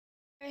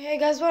Hey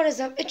guys, what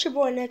is up? It's your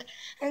boy Nick,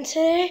 and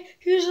today,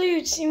 usually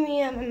you'd see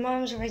me at my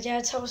mom's or my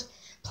dad's house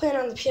playing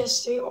on the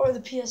PS3 or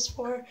the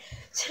PS4.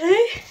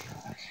 Today,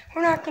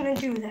 we're not going to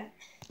do that.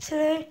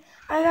 Today,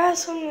 I got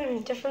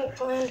something different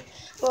planned.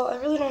 Well, I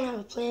really don't have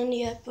a plan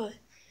yet, but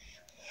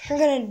we're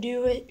going to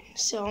do it,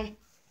 so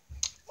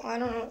I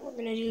don't know what we're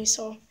going to do,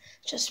 so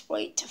just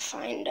wait to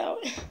find out.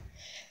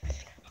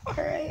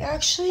 Alright,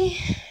 actually,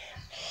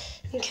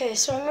 okay,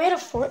 so I made a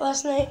fort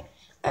last night,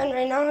 and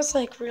right now it's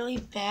like really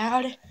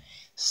bad.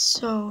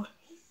 So,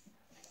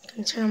 I'm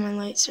going to turn on my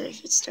light, sorry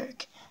if it's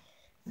dark.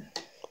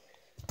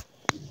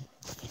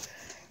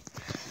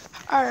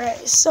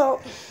 Alright,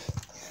 so,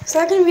 it's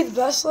not going to be the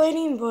best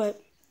lighting,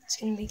 but it's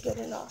going to be good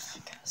enough, I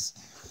guess.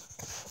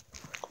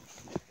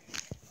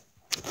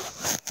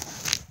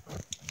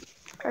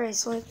 Alright,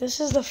 so like,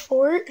 this is the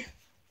fort.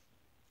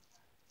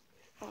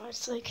 Oh,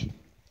 it's like,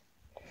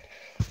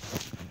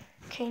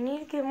 okay, I need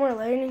to get more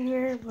light in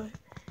here, but,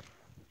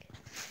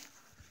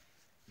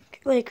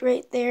 like,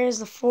 right there is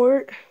the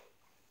fort.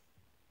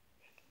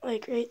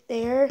 Like, right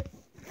there.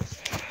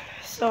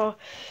 So,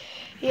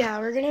 yeah,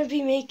 we're going to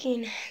be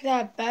making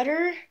that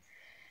better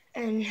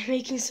and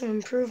making some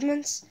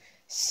improvements.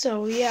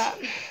 So, yeah,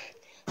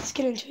 let's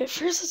get into it.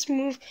 First, let's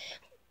move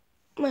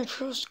my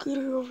pro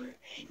scooter over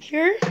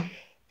here.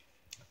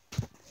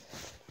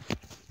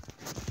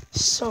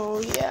 So,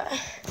 yeah,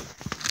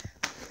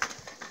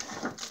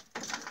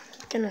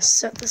 gonna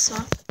set this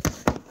up.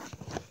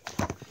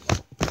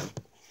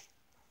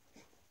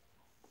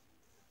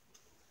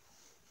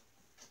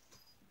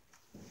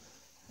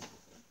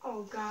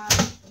 Oh, God.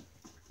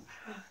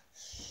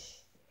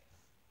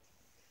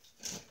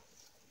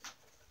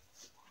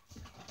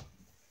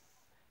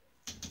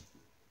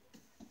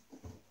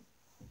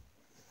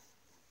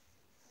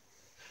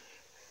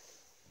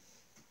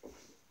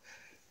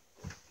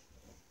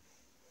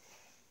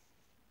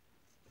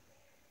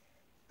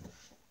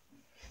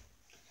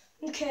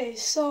 Okay,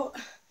 so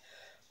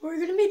what we're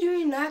gonna be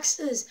doing next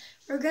is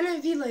we're gonna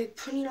be like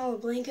putting all the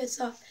blankets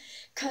up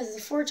because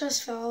the fort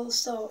just fell.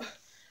 So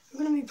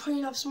we're gonna be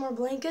putting up some more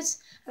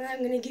blankets, and then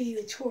I'm gonna give you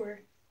a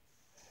tour.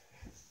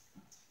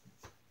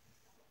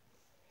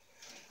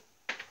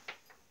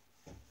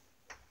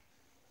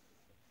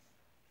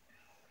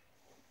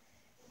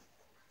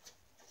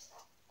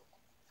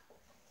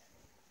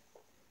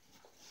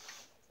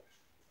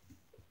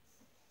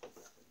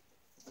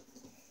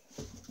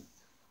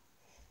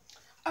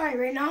 Alright,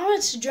 right now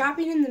it's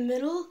dropping in the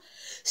middle.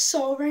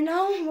 So right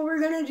now what we're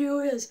gonna do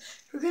is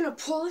we're gonna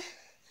pull it.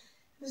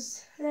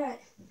 That,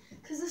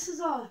 because this is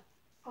a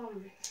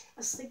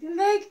sleeping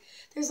bag.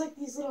 There's like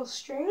these little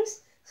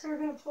strings, so we're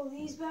gonna pull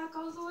these back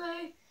all the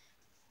way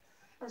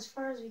as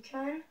far as we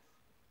can.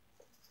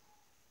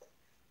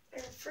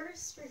 And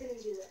first we're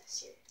gonna do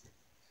this here.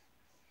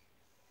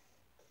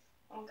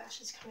 Oh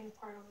gosh, it's coming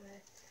apart over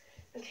there.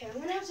 Okay,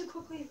 I'm gonna have to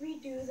quickly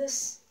redo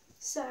this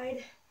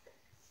side.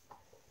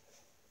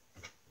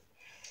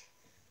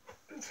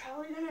 I'm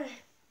probably gonna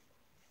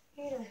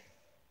need to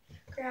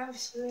grab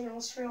something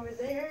else from over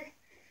there.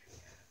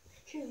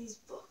 Here, these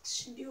books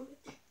should do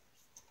it.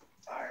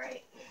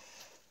 Alright.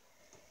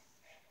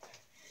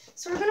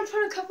 So we're gonna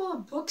put a couple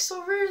of books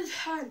over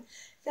on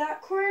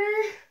that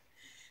corner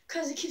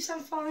because it keeps on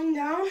falling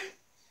down.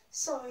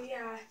 So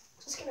yeah,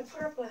 just gonna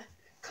put up a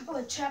couple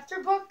of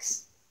chapter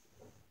books.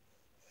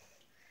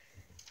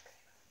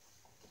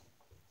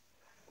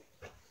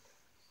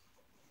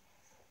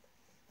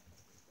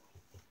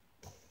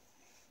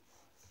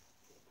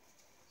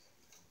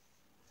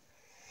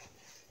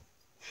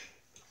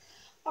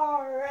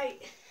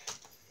 Alright.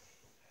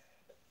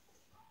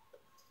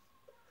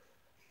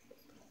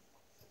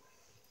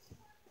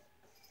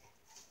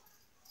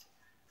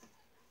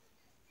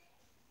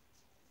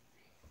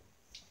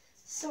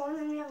 So and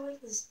then we have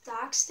like this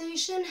dock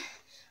station,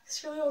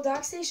 this really old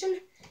dock station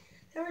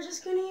that we're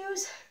just gonna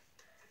use.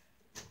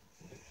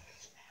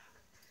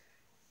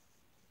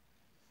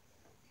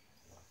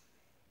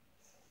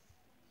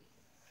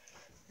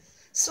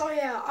 So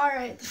yeah,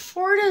 alright, the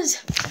fort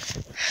is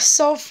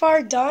so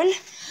far done.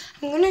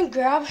 I'm gonna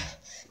grab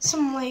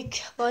some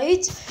like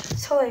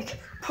lights to like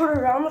put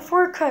around the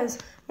fort because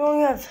we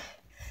only have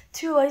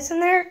 2 lights in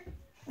there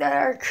that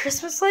are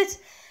Christmas lights,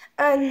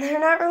 and they're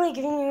not really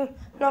giving you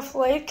enough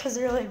light because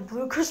they're like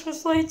blue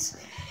Christmas lights.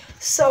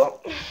 So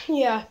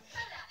yeah.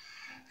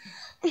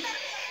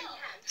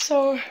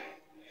 So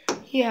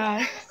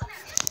yeah.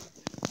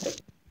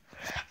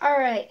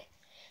 Alright.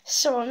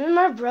 So I'm in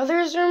my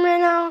brother's room right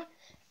now,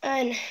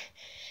 and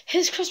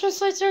his Christmas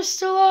lights are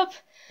still up,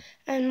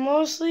 and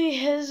mostly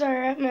his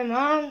are at my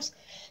mom's.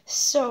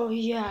 So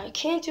yeah, I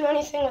can't do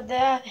anything with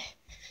that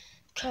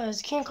because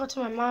I can't go to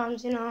my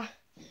mom's, you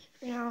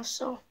know,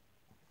 so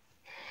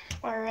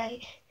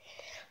alright.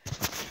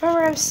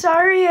 Remember, I'm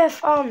sorry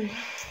if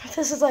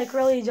this is like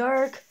really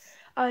dark.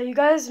 You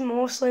guys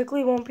most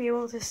likely won't be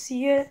able to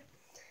see it.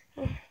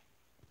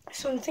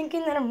 So I'm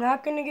thinking that I'm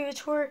not gonna give a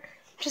tour.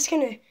 I'm just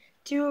gonna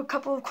do a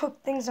couple of quick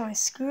things on my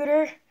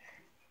scooter.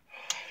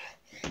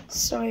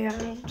 So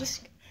yeah,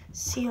 just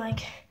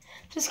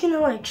gonna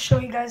like show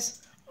you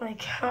guys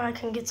like how I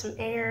can get some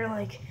air,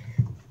 like,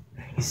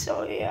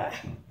 so yeah.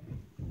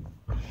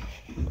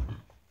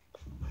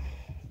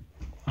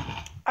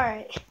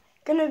 Alright,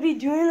 gonna be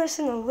doing this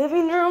in the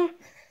living room.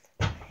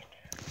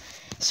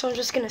 So I'm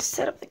just gonna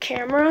set up the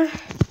camera.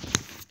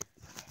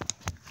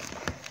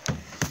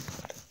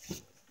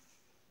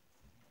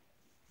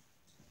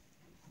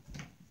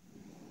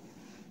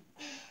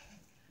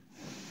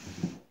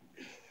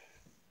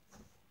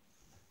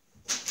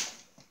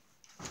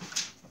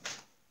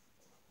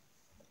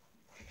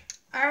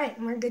 Alright,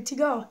 and we're good to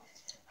go.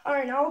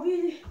 Alright, now I'll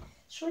be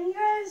showing you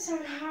guys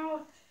on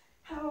how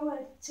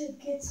like to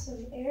get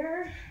some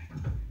air.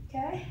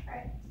 Okay?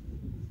 Alright.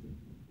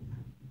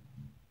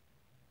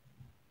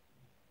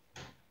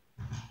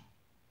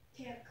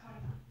 Yeah, come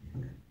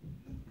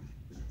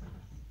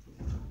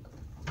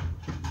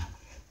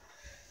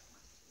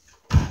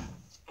on.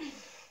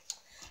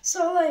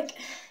 So like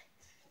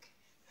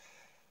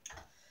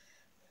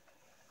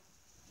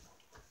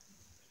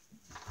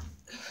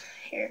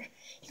here,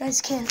 you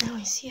guys can't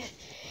really see it.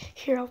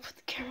 Here, I'll put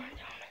the camera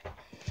down.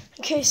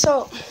 Okay,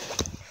 so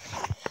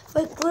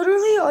like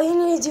literally all you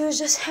need to do is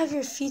just have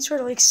your feet sort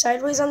of like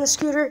sideways on the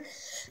scooter and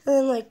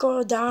then like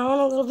go down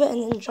a little bit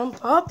and then jump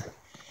up.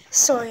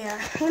 So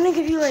yeah, I'm gonna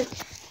give you like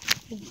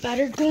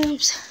better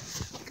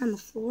glimpse on the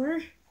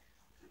floor.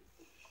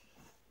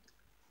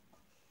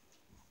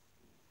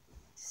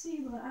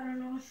 See, but I don't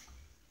know if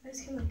you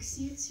guys can like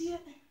see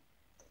it.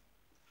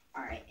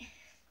 Alright.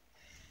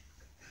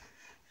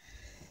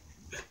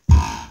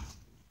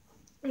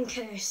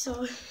 Okay,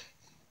 so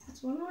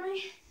that's one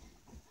way.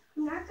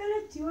 I'm not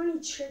gonna do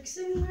any tricks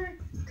in here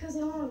because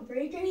I don't want to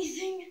break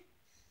anything.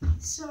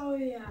 So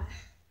yeah.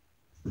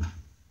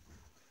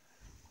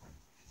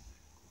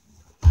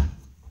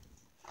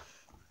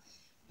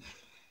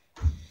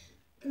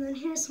 And then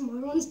here's some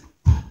other ones.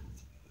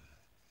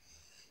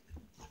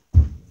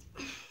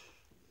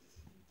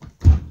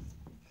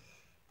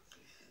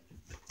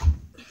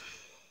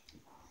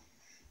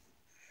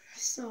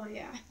 So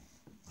yeah.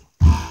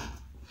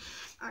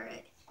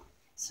 Alright.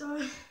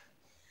 So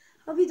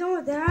I'll be done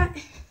with that.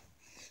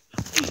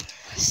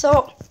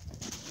 So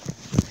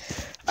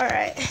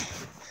alright. I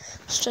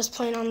was just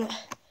playing on the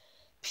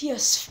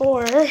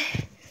PS4.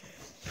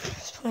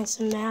 Just playing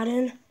some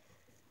Madden.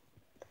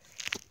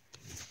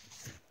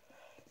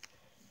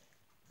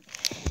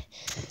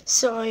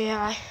 So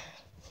yeah,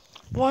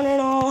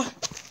 1-0.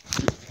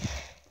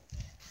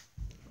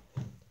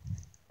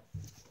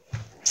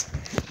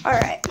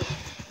 Alright.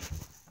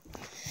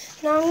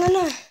 Now I'm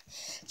gonna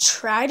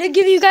try to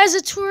give you guys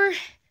a tour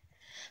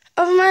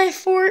of my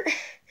fort,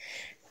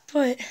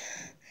 but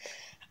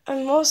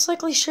I'm most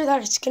likely sure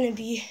that it's gonna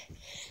be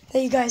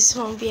that you guys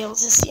won't be able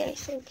to see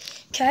anything.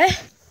 Okay?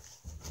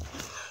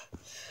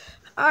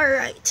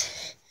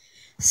 Alright.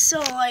 So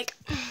like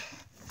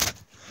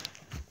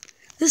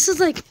this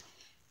is like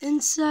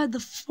inside the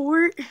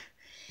fort.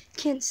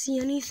 Can't see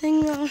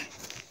anything though.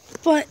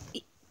 But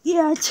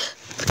yeah, it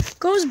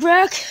goes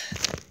back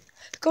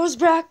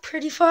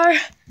pretty far.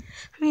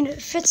 I mean,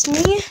 it fits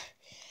me.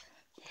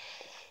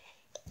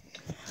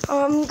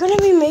 I'm gonna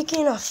be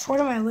making a fort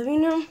in my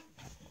living room.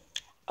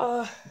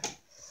 I'm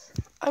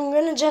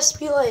gonna just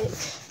be like,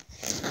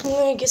 I'm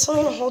gonna get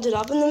something to hold it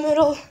up in the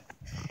middle.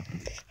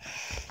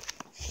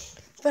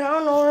 But I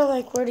don't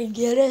know where to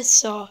get it,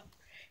 so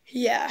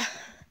yeah.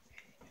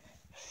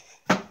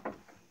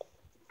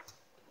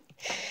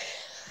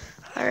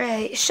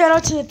 Alright, shout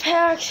out to the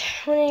Pack,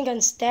 winning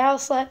against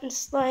Dallas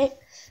last night.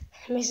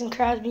 Mason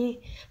Crosby,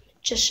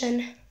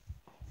 magician.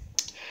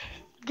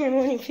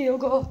 Game-winning field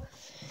goal.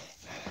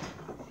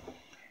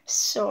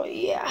 So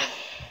yeah.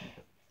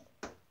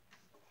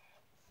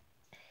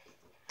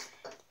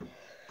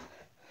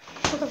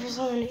 Looking for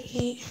something to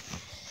eat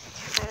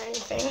or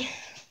anything.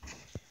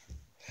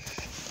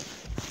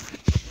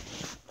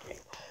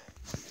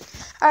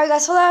 Alright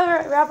guys, so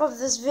that'll wrap up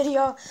this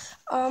video.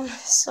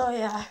 So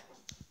yeah.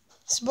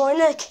 It's boy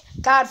Nick.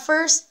 God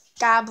first,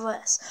 God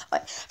bless.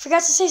 Wait, forgot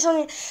to say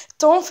something.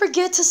 Don't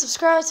forget to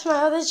subscribe to my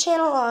other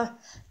channel.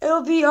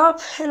 It'll be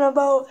up in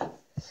about,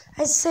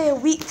 I'd say, a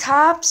week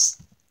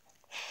tops.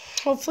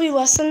 Hopefully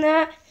less than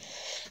that.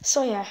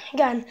 So yeah,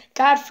 again,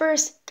 God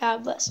first,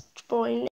 God bless. Boy Nick.